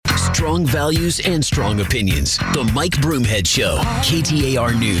Strong values and strong opinions. The Mike Broomhead Show.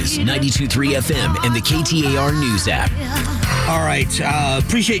 KTAR News, 92.3 FM, and the KTAR News app. All right.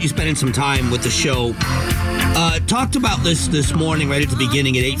 Appreciate you spending some time with the show. Talked about this morning right at the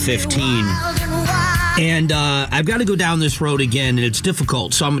beginning at 8:15. And I've got to go down this road again, and it's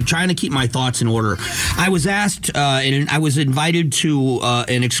difficult. So I'm trying to keep my thoughts in order. I was asked, and I was invited to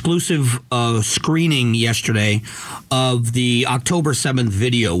an exclusive screening yesterday of the October 7th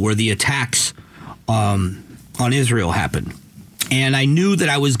video where the attacks on Israel happened. And I knew that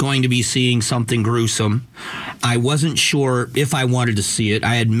I was going to be seeing something gruesome. I wasn't sure if I wanted to see it.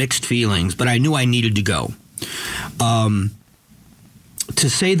 I had mixed feelings, but I knew I needed to go. To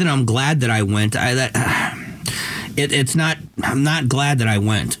say that I'm glad that I went, it's not. I'm not glad that I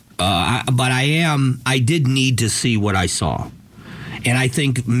went, but I did need to see what I saw, and I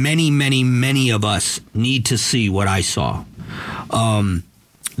think many of us need to see what I saw.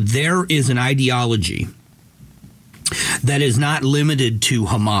 There is an ideology that is not limited to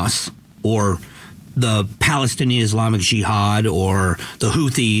Hamas or the Palestinian Islamic Jihad or the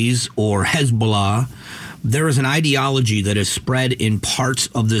Houthis or Hezbollah. There is an ideology that is spread in parts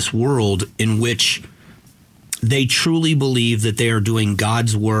of this world in which they truly believe that they are doing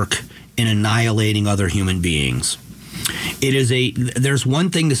God's work in annihilating other human beings. There's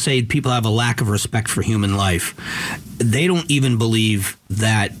one thing to say people have a lack of respect for human life. They don't even believe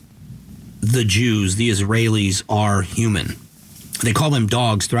that the Jews, the Israelis, are human. They call them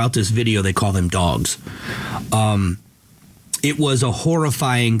dogs. Throughout this video, they call them dogs. It was a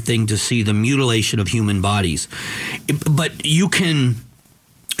horrifying thing to see the mutilation of human bodies. But you can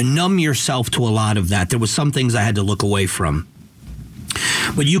numb yourself to a lot of that. There was some things I had to look away from.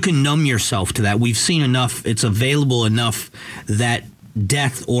 But you can numb yourself to that. We've seen enough. It's available enough that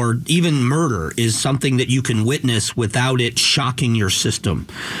death or even murder is something that you can witness without it shocking your system.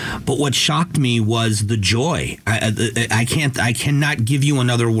 But what shocked me was the joy. I cannot give you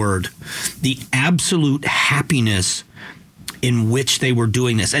another word. The absolute happiness in which they were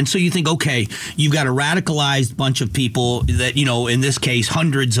doing this. And so you think, okay, you've got a radicalized bunch of people that, in this case,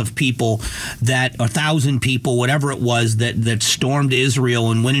 hundreds of people, that 1,000 people, whatever it was, that stormed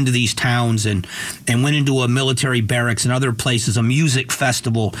Israel and went into these towns and went into a military barracks and other places, a music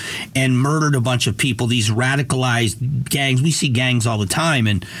festival, and murdered a bunch of people, these radicalized gangs. We see gangs all the time,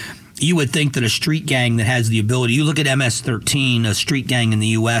 and you would think that a street gang that has the ability, you look at MS-13, a street gang in the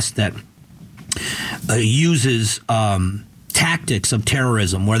U.S. that uses tactics of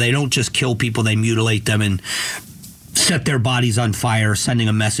terrorism where they don't just kill people, they mutilate them and set their bodies on fire, sending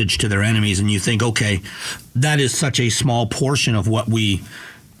a message to their enemies. And you think, okay, that is such a small portion of what we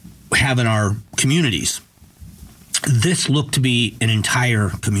have in our communities. This looked to be an entire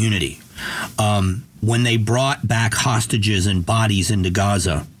community. When they brought back hostages and bodies into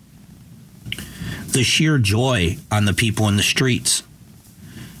Gaza, the sheer joy on the people in the streets,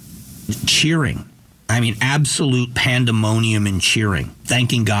 cheering. I mean, absolute pandemonium and cheering,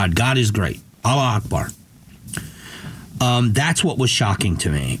 thanking God. God is great. Allah Akbar. That's what was shocking to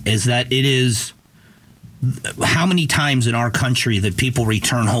me, is that it is how many times in our country that people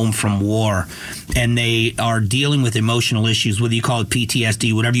return home from war and they are dealing with emotional issues, whether you call it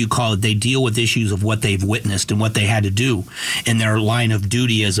PTSD, whatever you call it, they deal with issues of what they've witnessed and what they had to do in their line of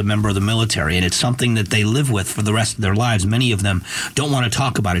duty as a member of the military. And it's something that they live with for the rest of their lives. Many of them don't want to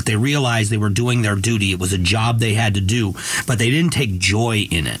talk about it. They realized they were doing their duty. It was a job they had to do, but they didn't take joy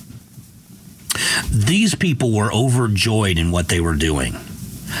in it. These people were overjoyed in what they were doing.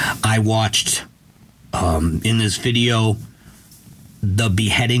 I watched in this video the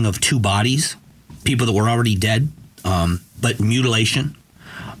beheading of 2 bodies, people that were already dead, but mutilation,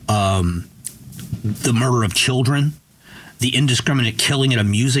 the murder of children, the indiscriminate killing at a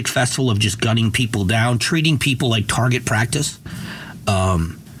music festival of just gunning people down, treating people like target practice,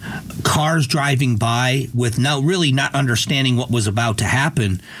 cars driving by with really not understanding what was about to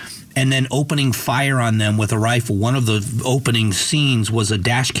happen, and then opening fire on them with a rifle. One of the opening scenes was a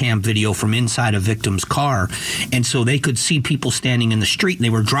dash cam video from inside a victim's car, and so they could see people standing in the street, and they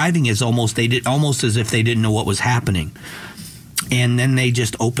were driving almost as if they didn't know what was happening. And then they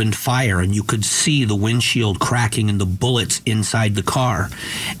just opened fire, and you could see the windshield cracking and the bullets inside the car.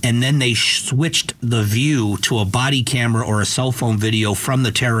 And then they switched the view to a body camera or a cell phone video from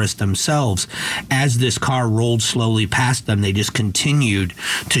the terrorists themselves. As this car rolled slowly past them, they just continued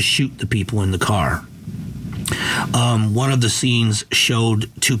to shoot the people in the car. One of the scenes showed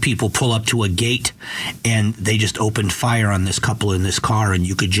 2 people pull up to a gate, and they just opened fire on this couple in this car, and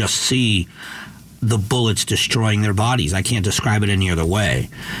you could just see the bullets destroying their bodies. I can't describe it any other way.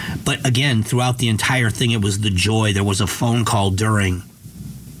 But again, throughout the entire thing, it was the joy. There was a phone call during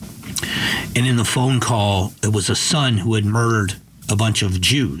And in the phone call, it was a son who had murdered a bunch of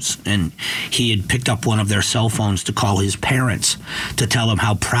Jews, and he had picked up one of their cell phones to call his parents to tell them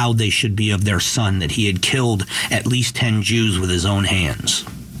how proud they should be of their son, that he had killed at least 10 Jews with his own hands.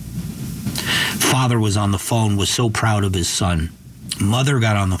 Father was on the phone, was so proud of his son. Mother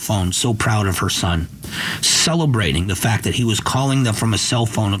got on the phone, so proud of her son, celebrating the fact that he was calling them from a cell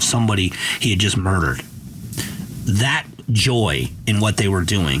phone of somebody he had just murdered. That joy in what they were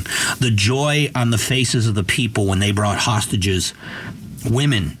doing, the joy on the faces of the people when they brought hostages,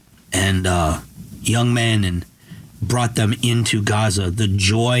 women and young men, and brought them into Gaza, the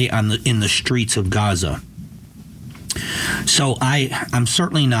joy in the streets of Gaza. So I'm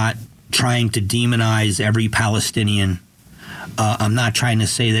certainly not trying to demonize every Palestinian. I'm not trying to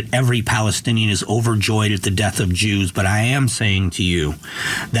say that every Palestinian is overjoyed at the death of Jews, but I am saying to you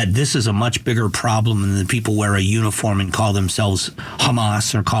that this is a much bigger problem than the people wear a uniform and call themselves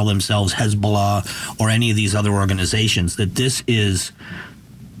Hamas or call themselves Hezbollah or any of these other organizations, that this is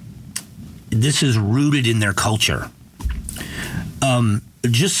rooted in their culture.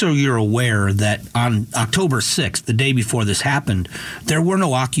 Just so you're aware that on October 6th, the day before this happened, there were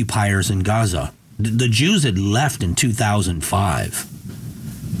no occupiers in Gaza. The Jews had left in 2005.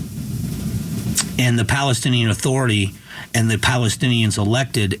 And the Palestinian Authority and the Palestinians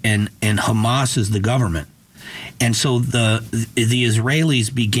elected, and Hamas is the government. And so the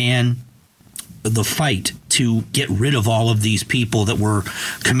Israelis began the fight to get rid of all of these people that were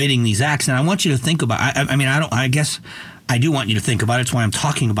committing these acts. And I want you to think about, I guess I do want you to think about it. It's why I'm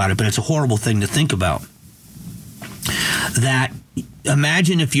talking about it, but it's a horrible thing to think about. That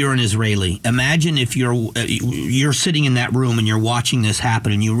imagine if you're an Israeli. Imagine if you're sitting in that room and you're watching this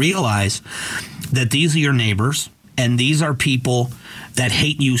happen, and you realize that these are your neighbors, and these are people that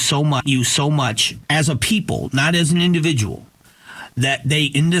hate you so much as a people, not as an individual, that they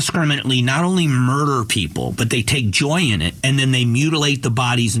indiscriminately not only murder people, but they take joy in it, and then they mutilate the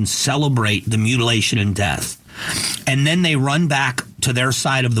bodies and celebrate the mutilation and death. And then they run back to their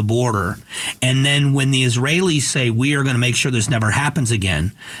side of the border. And then when the Israelis say, we are going to make sure this never happens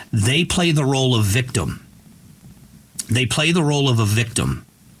again, they play the role of victim. They play the role of a victim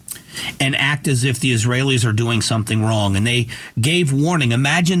and act as if the Israelis are doing something wrong. And they gave warning.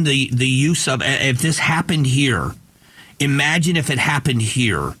 Imagine the use of, if this happened here, imagine if it happened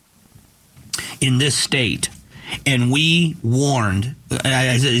here in this state. And we warned,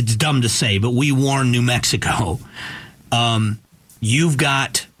 it's dumb to say, but we warned New Mexico, you've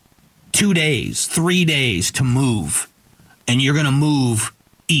got 2 days, 3 days to move, and you're going to move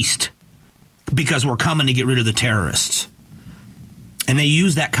east because we're coming to get rid of the terrorists. And they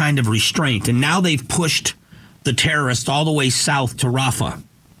use that kind of restraint. And now they've pushed the terrorists all the way south to Rafah.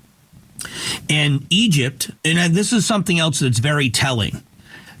 And Egypt, and this is something else that's very telling,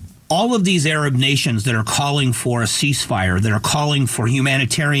 all of these Arab nations that are calling for a ceasefire, that are calling for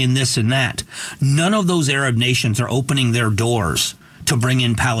humanitarian this and that, none of those Arab nations are opening their doors to bring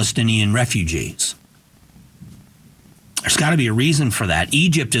in Palestinian refugees. There's got to be a reason for that.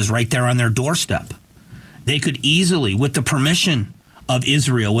 Egypt is right there on their doorstep. They could easily, with the permission of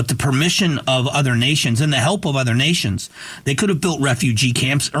Israel, with the permission of other nations and the help of other nations, they could have built refugee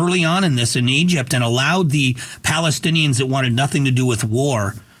camps early on in this in Egypt and allowed the Palestinians that wanted nothing to do with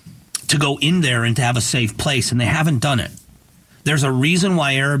war to go in there and to have a safe place, and they haven't done it. There's a reason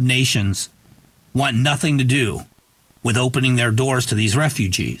why Arab nations want nothing to do with opening their doors to these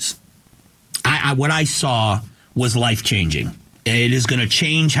refugees. What I saw was life-changing. It is going to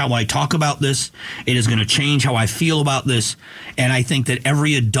change how I talk about this. It is going to change how I feel about this. And I think that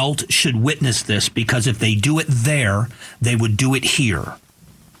every adult should witness this, because if they do it there, they would do it here.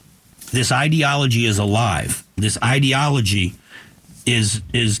 This ideology is alive. This ideology is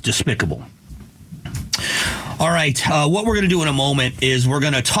despicable. All right, what we're going to do in a moment is we're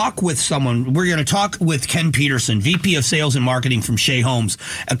going to talk with someone. We're going to talk with Ken Peterson, VP of Sales and Marketing from Shea Homes,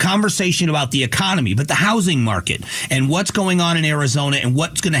 a conversation about the economy, but the housing market and what's going on in Arizona and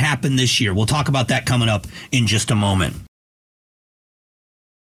what's going to happen this year. We'll talk about that coming up in just a moment.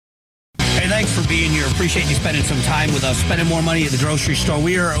 Hey, thanks for being here. Appreciate you spending some time with us, spending more money at the grocery store.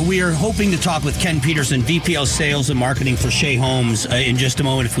 We are hoping to talk with Ken Peterson, VP of Sales and Marketing for Shea Homes, in just a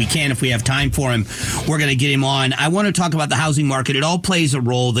moment. If we can, if we have time for him, we're going to get him on. I want to talk about the housing market. It all plays a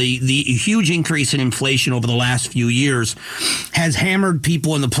role. The huge increase in inflation over the last few years has hammered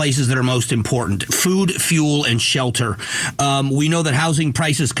people in the places that are most important: food, fuel, and shelter. We know that housing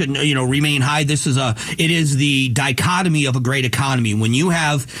prices could, remain high. It is the dichotomy of a great economy. When you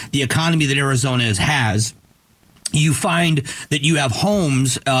have the economy that Arizona has, you find that you have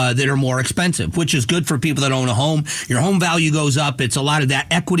homes that are more expensive, which is good for people that own a home. Your home value goes up. It's a lot of that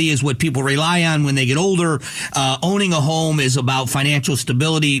equity is what people rely on when they get older. Owning a home is about financial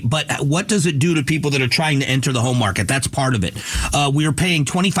stability. But what does it do to people that are trying to enter the home market? That's part of it. We are paying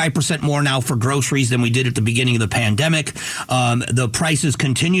 25% more now for groceries than we did at the beginning of the pandemic. The prices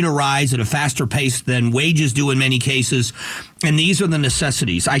continue to rise at a faster pace than wages do in many cases. And these are the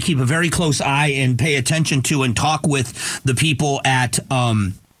necessities. I keep a very close eye and pay attention to and talk with the people at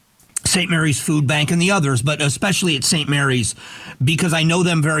St. Mary's Food Bank and the others, but especially at St. Mary's, because I know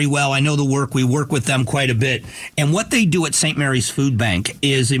them very well. I know the work. We work with them quite a bit. And what they do at St. Mary's Food Bank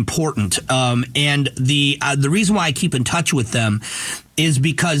is important. And the reason why I keep in touch with them is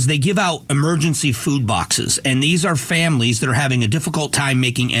because they give out emergency food boxes. And these are families that are having a difficult time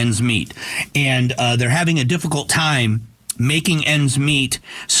making ends meet. And they're having a difficult time making ends meet.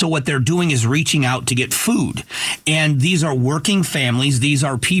 So what they're doing is reaching out to get food. And these are working families. These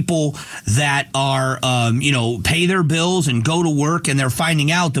are people that are, pay their bills and go to work. And they're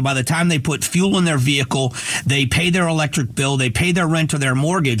finding out that by the time they put fuel in their vehicle, they pay their electric bill, they pay their rent or their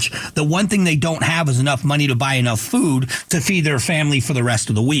mortgage. The one thing they don't have is enough money to buy enough food to feed their family for the rest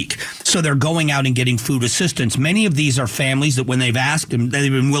of the week. So they're going out and getting food assistance. Many of these are families that when they've asked and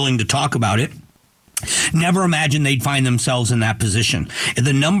they've been willing to talk about it, never imagined they'd find themselves in that position.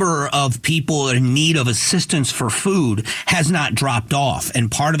 The number of people in need of assistance for food has not dropped off. And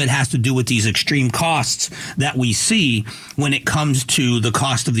part of it has to do with these extreme costs that we see when it comes to the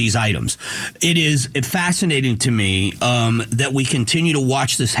cost of these items. It is fascinating to me that we continue to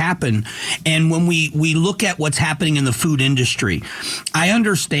watch this happen. And when we look at what's happening in the food industry, I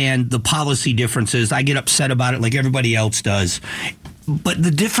understand the policy differences. I get upset about it like everybody else does. But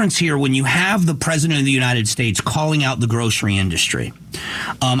the difference here, when you have the president of the United States calling out the grocery industry,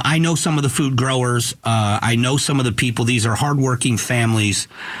 I know some of the food growers, I know some of the people, these are hardworking families.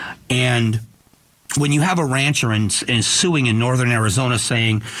 And when you have a rancher and suing in northern Arizona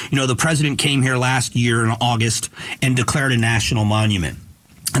saying, the president came here last year in August and declared a national monument.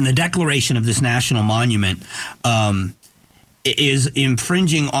 And the declaration of this national monument is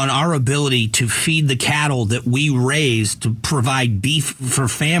infringing on our ability to feed the cattle that we raise to provide beef for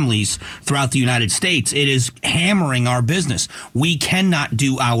families throughout the United States. It is hammering our business. We cannot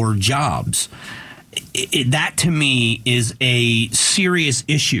do our jobs. That to me is a serious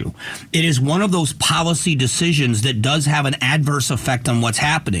issue. It is one of those policy decisions that does have an adverse effect on what's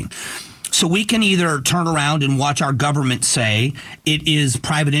happening. So we can either turn around and watch our government say it is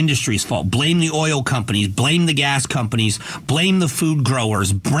private industry's fault, blame the oil companies, blame the gas companies, blame the food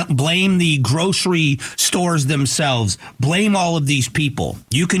growers, blame the grocery stores themselves, blame all of these people.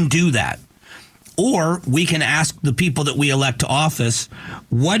 You can do that. Or we can ask the people that we elect to office,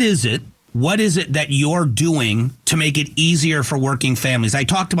 what is it that you're doing to make it easier for working families? I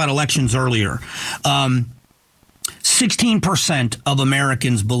talked about elections earlier. 16% of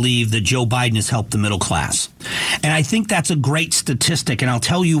Americans believe that Joe Biden has helped the middle class. And I think that's a great statistic, and I'll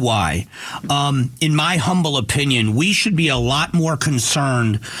tell you why. In my humble opinion, we should be a lot more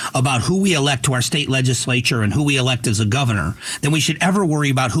concerned about who we elect to our state legislature and who we elect as a governor than we should ever worry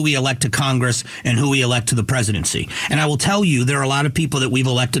about who we elect to Congress and who we elect to the presidency. And I will tell you, there are a lot of people that we've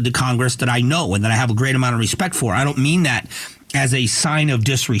elected to Congress that I know and that I have a great amount of respect for. I don't mean that as a sign of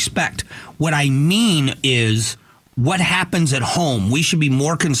disrespect. What I mean is, what happens at home? We should be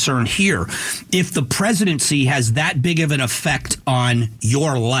more concerned here. If the presidency has that big of an effect on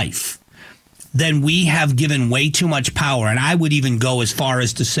your life, then we have given way too much power. And I would even go as far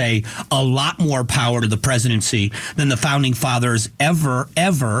as to say a lot more power to the presidency than the founding fathers ever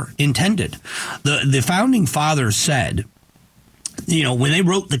intended. The founding fathers said, when they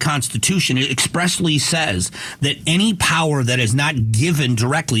wrote the Constitution, it expressly says that any power that is not given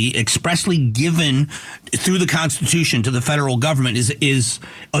directly, expressly given through the Constitution to the federal government is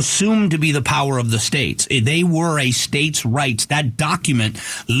assumed to be the power of the states. They were a states' rights. That document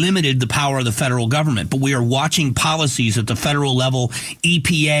limited the power of the federal government. But we are watching policies at the federal level,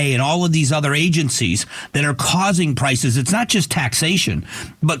 EPA and all of these other agencies that are causing prices. It's not just taxation,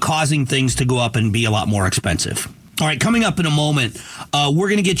 but causing things to go up and be a lot more expensive. All right, coming up in a moment, we're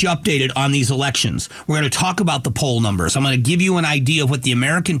going to get you updated on these elections. We're going to talk about the poll numbers. I'm going to give you an idea of what the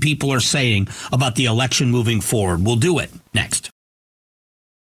American people are saying about the election moving forward. We'll do it next.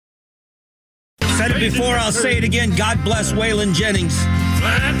 Said it before, I'll say it again. God bless Waylon Jennings.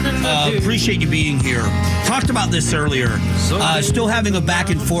 Appreciate you being here. Talked about this earlier. Still having a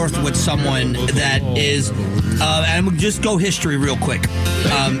back and forth with someone that is, and I'm going to just go history real quick.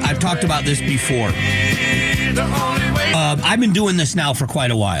 I've talked about this before. I've been doing this now for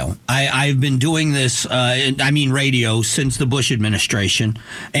quite a while. I've been doing this, radio, since the Bush administration,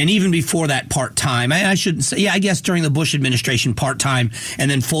 and even before that part-time. I shouldn't say, I guess during the Bush administration part-time, and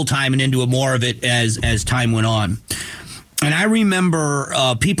then full-time and into more of it as time went on. And I remember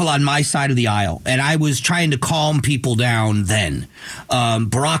people on my side of the aisle, and I was trying to calm people down then.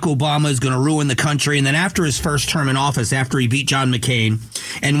 Barack Obama is going to ruin the country. And then after his first term in office, after he beat John McCain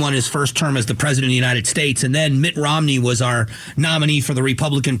and won his first term as the president of the United States, and then Mitt Romney was our nominee for the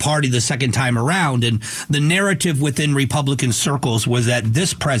Republican Party the second time around. And the narrative within Republican circles was that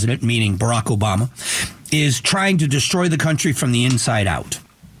this president, meaning Barack Obama, is trying to destroy the country from the inside out.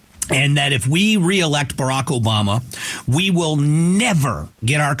 And that if we reelect Barack Obama, we will never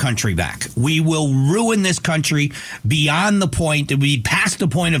get our country back. We will ruin this country beyond the point that we past the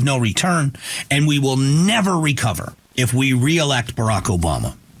point of no return, and we will never recover if we reelect Barack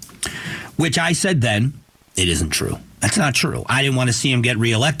Obama. Which I said then, it isn't true. That's not true. I didn't want to see him get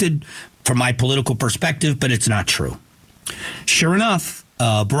reelected from my political perspective, but it's not true. Sure enough,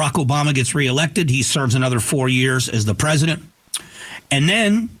 Barack Obama gets reelected. He serves another 4 years as the president. And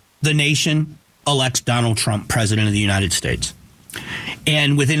then the nation elects Donald Trump president of the United States.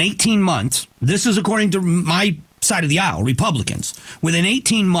 And within 18 months, this is according to my side of the aisle, Republicans, within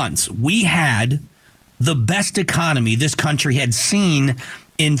 18 months, we had the best economy this country had seen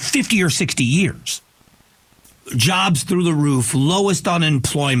in 50 or 60 years. Jobs through the roof, lowest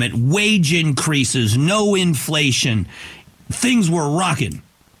unemployment, wage increases, no inflation. Things were rocking.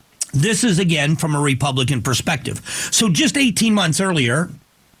 This is, again, from a Republican perspective. So just 18 months earlier,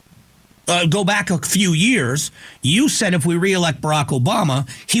 go back a few years, you said if we reelect Barack Obama,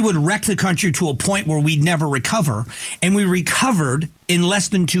 he would wreck the country to a point where we'd never recover. And we recovered in less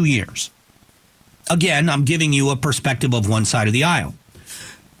than 2 years. Again, I'm giving you a perspective of one side of the aisle.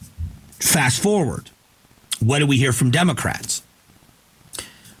 Fast forward. What do we hear from Democrats?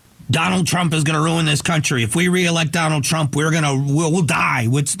 Donald Trump is going to ruin this country. If we reelect Donald Trump, we'll die.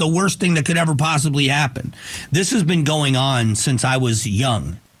 It's the worst thing that could ever possibly happen. This has been going on since I was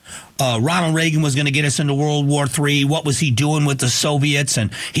young. Ronald Reagan was going to get us into World War III. What was he doing with the Soviets?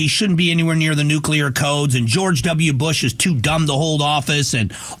 And he shouldn't be anywhere near the nuclear codes. And George W. Bush is too dumb to hold office.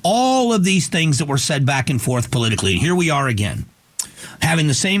 And all of these things that were said back and forth politically. And here we are again, having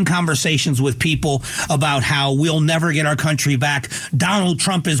the same conversations with people about how we'll never get our country back. Donald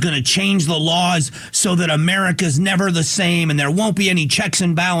Trump is going to change the laws so that America's never the same and there won't be any checks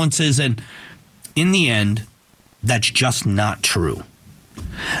and balances. And in the end, that's just not true.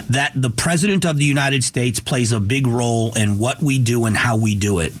 That the president of the United States plays a big role in what we do and how we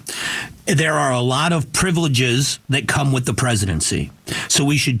do it. There are a lot of privileges that come with the presidency, so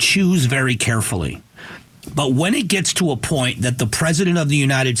we should choose very carefully. But when it gets to a point that the president of the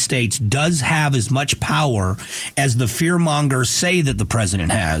United States does have as much power as the fearmongers say that the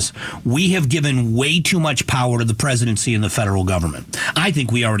president has, we have given way too much power to the presidency and the federal government. I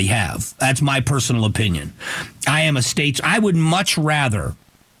think we already have. That's my personal opinion. I would much rather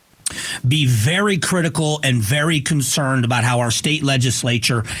be very critical and very concerned about how our state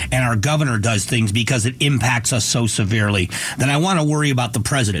legislature and our governor does things because it impacts us so severely, then I want to worry about the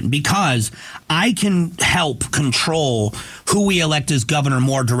president, because I can help control who we elect as governor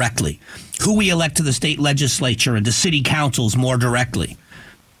more directly, who we elect to the state legislature and to city councils more directly.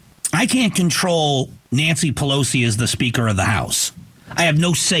 I can't control Nancy Pelosi as the Speaker of the House. I have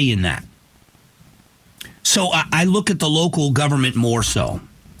no say in that. So I look at the local government more so.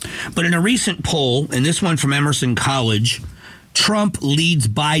 But in a recent poll, and this one from Emerson College, Trump leads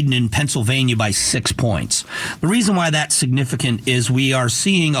Biden in Pennsylvania by 6 points. The reason why that's significant is we are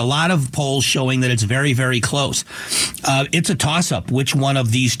seeing a lot of polls showing that it's very, very close. It's a toss-up which one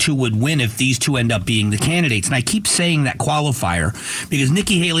of these two would win if these two end up being the candidates. And I keep saying that qualifier because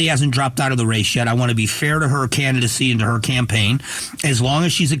Nikki Haley hasn't dropped out of the race yet. I want to be fair to her candidacy and to her campaign. As long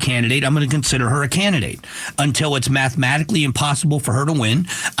as she's a candidate, I'm going to consider her a candidate. Until it's mathematically impossible for her to win,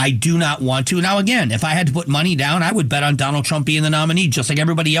 I do not want to. Now, again, if I had to put money down, I would bet on Donald Trump being the nominee, just like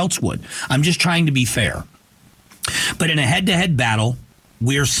everybody else would. I'm just trying to be fair. But in a head-to-head battle,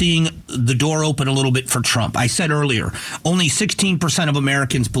 we're seeing the door open a little bit for Trump. I said earlier, only 16% of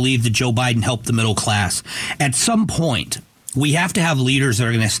Americans believe that Joe Biden helped the middle class. At some point, we have to have leaders that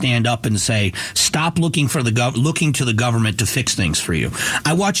are going to stand up and say, stop looking to the government to fix things for you.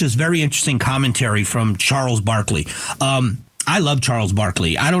 I watched this very interesting commentary from Charles Barkley. I love Charles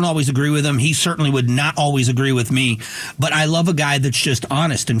Barkley. I don't always agree with him. He certainly would not always agree with me. But I love a guy that's just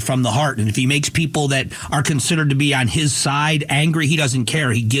honest and from the heart. And if he makes people that are considered to be on his side angry, he doesn't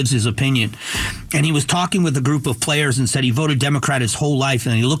care. He gives his opinion. And he was talking with a group of players and said he voted Democrat his whole life.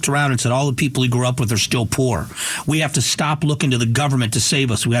 And he looked around and said all the people he grew up with are still poor. We have to stop looking to the government to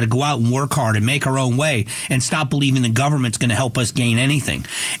save us. We got to go out and work hard and make our own way and stop believing the government's going to help us gain anything.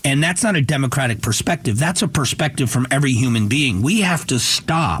 And that's not a Democratic perspective. That's a perspective from every human being. We have to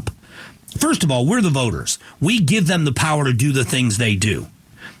stop. First of all, we're the voters. We give them the power to do the things they do.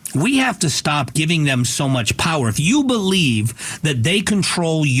 We have to stop giving them so much power. If you believe that they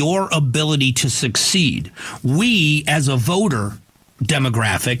control your ability to succeed, we as a voter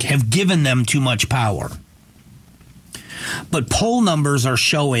demographic have given them too much power. But poll numbers are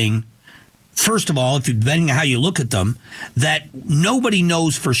showing, first of all, if you're depending on how you look at them, that nobody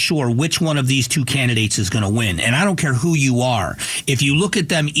knows for sure which one of these two candidates is going to win. And I don't care who you are. If you look at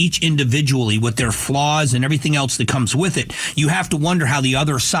them each individually with their flaws and everything else that comes with it, you have to wonder how the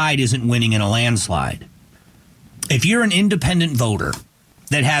other side isn't winning in a landslide. If you're an independent voter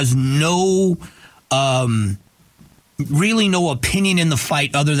that has really no opinion in the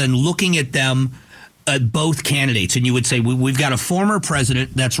fight other than looking at them, both candidates, and you would say we've got a former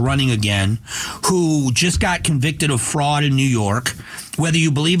president that's running again who just got convicted of fraud in New York, whether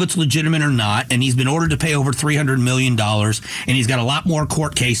you believe it's legitimate or not, and he's been ordered to pay over $300 million, and he's got a lot more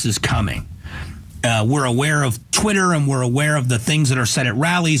court cases coming. We're aware of Twitter, and we're aware of the things that are said at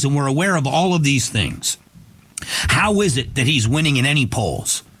rallies, and we're aware of all of these things. How is it that he's winning in any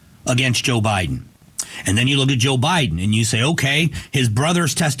polls against Joe Biden? And then you look at Joe Biden and you say, okay, his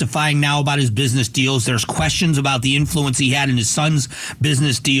brother's testifying now about his business deals. There's questions about the influence he had in his son's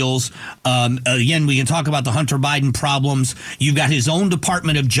business deals. Again, we can talk about the Hunter Biden problems. You've got his own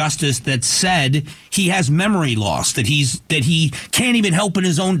Department of Justice that said he has memory loss, that he can't even help in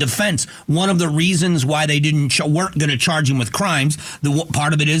his own defense. One of the reasons why they weren't going to charge him with crimes,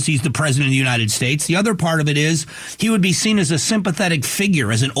 part of it is he's the president of the United States. The other part of it is he would be seen as a sympathetic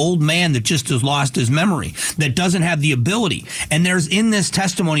figure, as an old man that just has lost his memory, that doesn't have the ability. And there's in this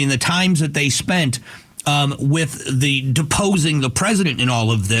testimony and the times that they spent with the deposing the president in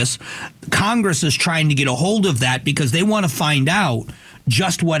all of this, Congress is trying to get a hold of that because they want to find out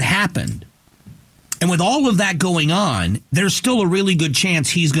just what happened. And with all of that going on, there's still a really good chance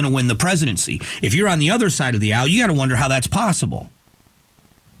he's going to win the presidency. If you're on the other side of the aisle, you got to wonder how that's possible.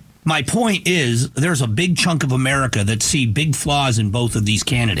 My point is there's a big chunk of America that see big flaws in both of these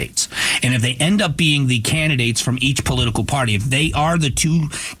candidates. And if they end up being the candidates from each political party, if they are the two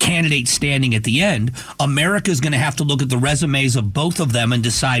candidates standing at the end, America is going to have to look at the resumes of both of them and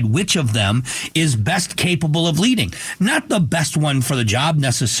decide which of them is best capable of leading. Not the best one for the job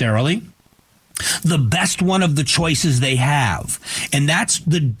necessarily, the best one of the choices they have. And that's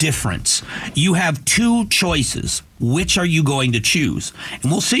the difference. You have two choices. Which are you going to choose?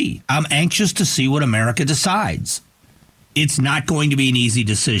 And we'll see. I'm anxious to see what America decides. It's not going to be an easy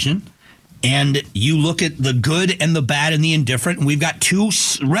decision. And you look at the good and the bad and the indifferent, and we've got two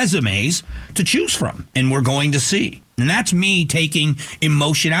resumes to choose from, and we're going to see. And that's me taking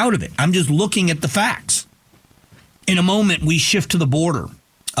emotion out of it. I'm just looking at the facts. In a moment, we shift to the border.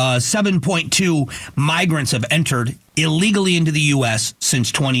 7.2 migrants have entered illegally into the U.S.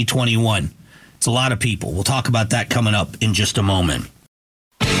 since 2021. It's a lot of people. We'll talk about that coming up in just a moment.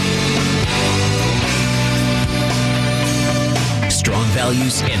 Strong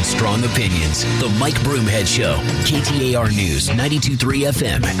values and strong opinions. The Mike Broomhead Show. KTAR News, 92.3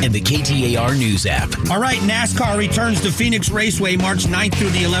 FM, and the KTAR News app. All right, NASCAR returns to Phoenix Raceway March 9th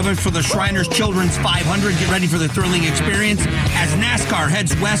through the 11th for the Shriners Children's 500. Get ready for the thrilling experience as NASCAR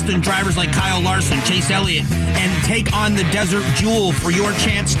heads west and drivers like Kyle Larson, Chase Elliott, and take on the Desert Jewel for your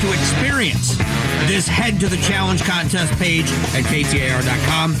chance to experience this. Head to the challenge contest page at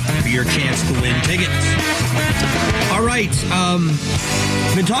KTAR.com for your chance to win tickets. All right,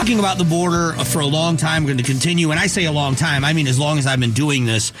 been talking about the border for a long time. We're going to continue. And I say a long time, I mean as long as I've been doing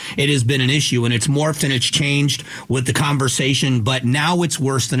this, it has been an issue. And it's morphed and it's changed with the conversation. But now it's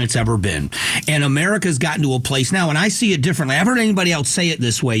worse than it's ever been. And America's gotten to a place now, and I see it differently. I haven't heard anybody else say it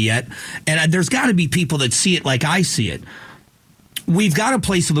this way yet. And there's got to be people that see it like I see it. We've got a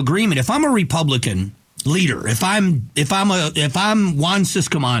place of agreement. If I'm a Republican leader, if I'm Juan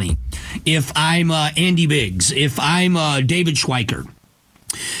Ciscomani, if I'm Andy Biggs, if I'm David Schweiker,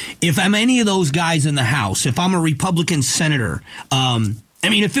 if I'm any of those guys in the House, if I'm a Republican senator,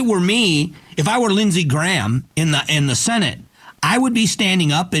 if it were me, if I were Lindsey Graham in the Senate, I would be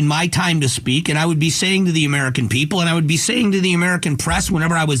standing up in my time to speak, and I would be saying to the American people, and I would be saying to the American press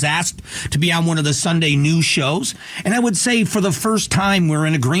whenever I was asked to be on one of the Sunday news shows, and I would say, for the first time, we're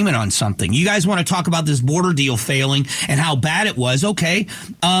in agreement on something. You guys want to talk about this border deal failing and how bad it was? Okay,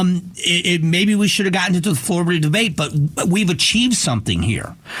 maybe we should have gotten into the Florida debate, but we've achieved something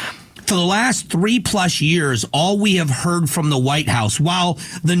here. For the last 3+ years, all we have heard from the White House, while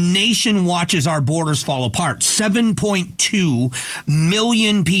the nation watches our borders fall apart, 7.2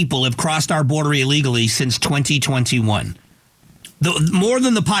 million people have crossed our border illegally since 2021. More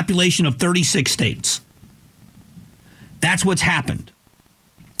than the population of 36 states. That's what's happened.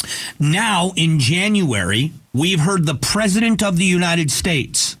 Now, in January, we've heard the President of the United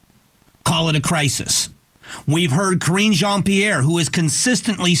States call it a crisis. We've heard Karine Jean-Pierre, who has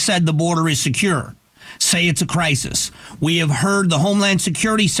consistently said the border is secure, say it's a crisis. We have heard the Homeland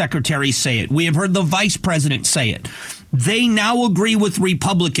Security Secretary say it. We have heard the Vice President say it. They now agree with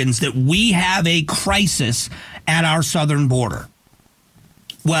Republicans that we have a crisis at our southern border.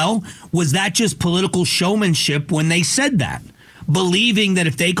 Well, was that just political showmanship when they said that? Believing that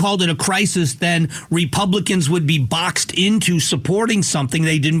if they called it a crisis, then Republicans would be boxed into supporting something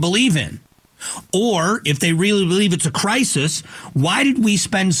they didn't believe in? Or if they really believe it's a crisis, why did we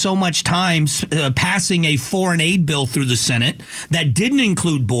spend so much time passing a foreign aid bill through the Senate that didn't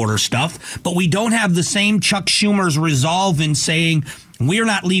include border stuff, but we don't have the same Chuck Schumer's resolve in saying we're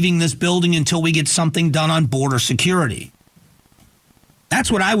not leaving this building until we get something done on border security?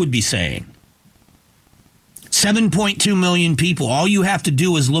 That's what I would be saying. 7.2 million people. All you have to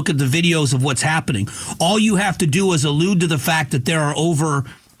do is look at the videos of what's happening. All you have to do is allude to the fact that there are over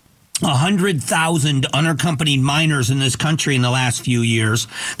 100,000 unaccompanied minors in this country in the last few years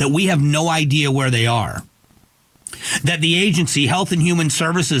that we have no idea where they are. That the agency, Health and Human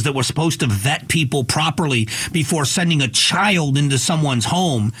Services, that was supposed to vet people properly before sending a child into someone's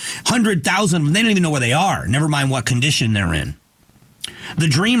home, 100,000, they don't even know where they are, never mind what condition they're in. The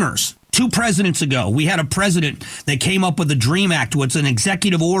Dreamers. 2 presidents ago, we had a president that came up with the DREAM Act, which is an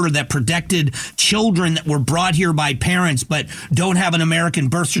executive order that protected children that were brought here by parents but don't have an American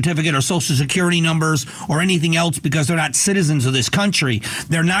birth certificate or social security numbers or anything else because they're not citizens of this country.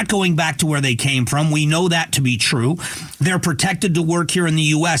 They're not going back to where they came from. We know that to be true. They're protected to work here in the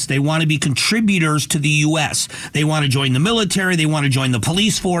U.S. They want to be contributors to the U.S. They want to join the military. They want to join the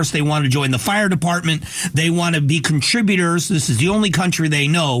police force. They want to join the fire department. They want to be contributors. This is the only country they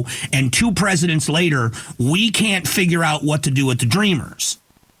know. And 2 presidents later, we can't figure out what to do with the Dreamers.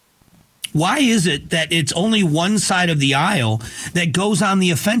 Why is it that it's only one side of the aisle that goes on the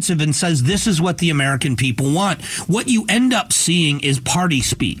offensive and says this is what the American people want? What you end up seeing is party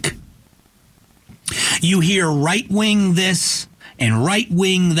speak. You hear right-wing this and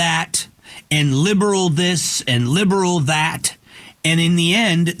right-wing that and liberal this and liberal that. And in the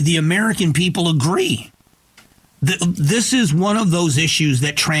end, the American people agree. This is one of those issues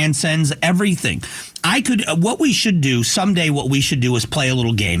that transcends everything. What we should do someday, what we should do is play a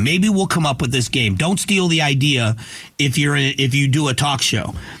little game. Maybe we'll come up with this game. Don't steal the idea if you do a talk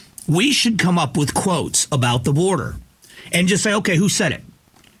show. We should come up with quotes about the border and just say, okay, who said it?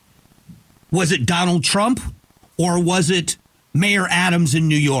 Was it Donald Trump, or was it Mayor Adams in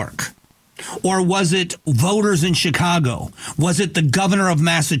New York? Or was it voters in Chicago? Was it the governor of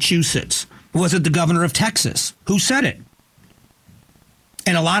Massachusetts? Was it the governor of Texas? Who said it?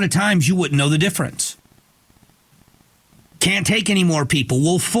 And a lot of times you wouldn't know the difference. Can't take any more people.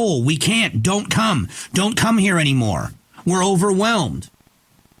 We're full. We can't. Don't come. Don't come here anymore. We're overwhelmed.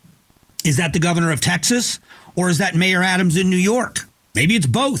 Is that the governor of Texas, or is that Mayor Adams in New York? Maybe it's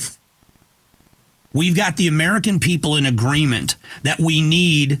both. We've got the American people in agreement that we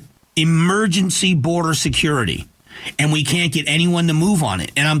need emergency border security, and we can't get anyone to move on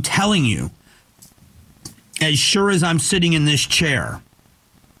it. And I'm telling you, as sure as I'm sitting in this chair,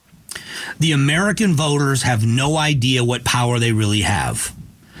 the American voters have no idea what power they really have.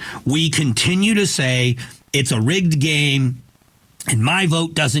 We continue to say it's a rigged game and my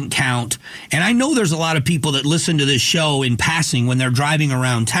vote doesn't count. And I know there's a lot of people that listen to this show in passing when they're driving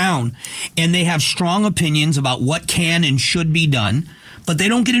around town, and they have strong opinions about what can and should be done, but they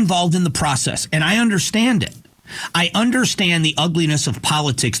don't get involved in the process. And I understand it. I understand the ugliness of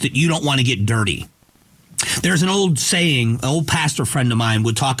politics, that you don't want to get dirty. There's an old saying, an old pastor friend of mine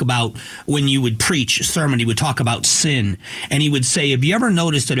would talk about when you would preach a sermon, he would talk about sin. And he would say, have you ever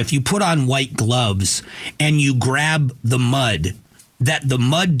noticed that if you put on white gloves and you grab the mud, that the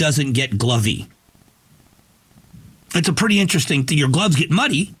mud doesn't get glovey? It's a pretty interesting thing. Your gloves get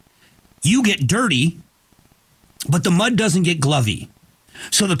muddy, you get dirty, but the mud doesn't get glovey.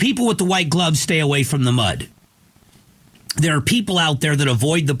 So the people with the white gloves stay away from the mud. There are people out there that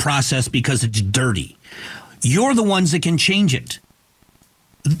avoid the process because it's dirty. You're the ones that can change it.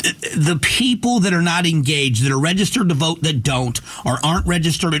 The people that are not engaged, that are registered to vote that don't, or aren't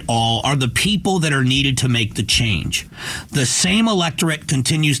registered at all, are the people that are needed to make the change. The same electorate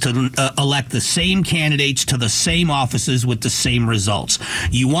continues to elect the same candidates to the same offices with the same results.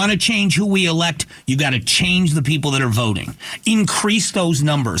 You want to change who we elect, you got to change the people that are voting. Increase those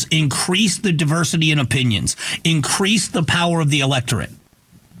numbers. Increase the diversity in opinions. Increase the power of the electorate.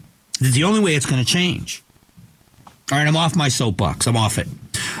 It's the only way it's going to change. All right, I'm off my soapbox. I'm off it.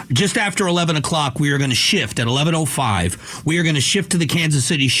 Just after 11 o'clock, we are going to shift at 11:05. We are going to shift to the Kansas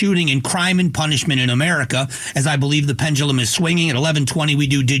City shooting and crime and punishment in America, as I believe the pendulum is swinging. At 11:20, we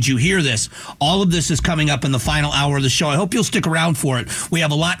do Did You Hear This? All of this is coming up in the final hour of the show. I hope you'll stick around for it. We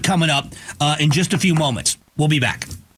have a lot coming up in just a few moments. We'll be back.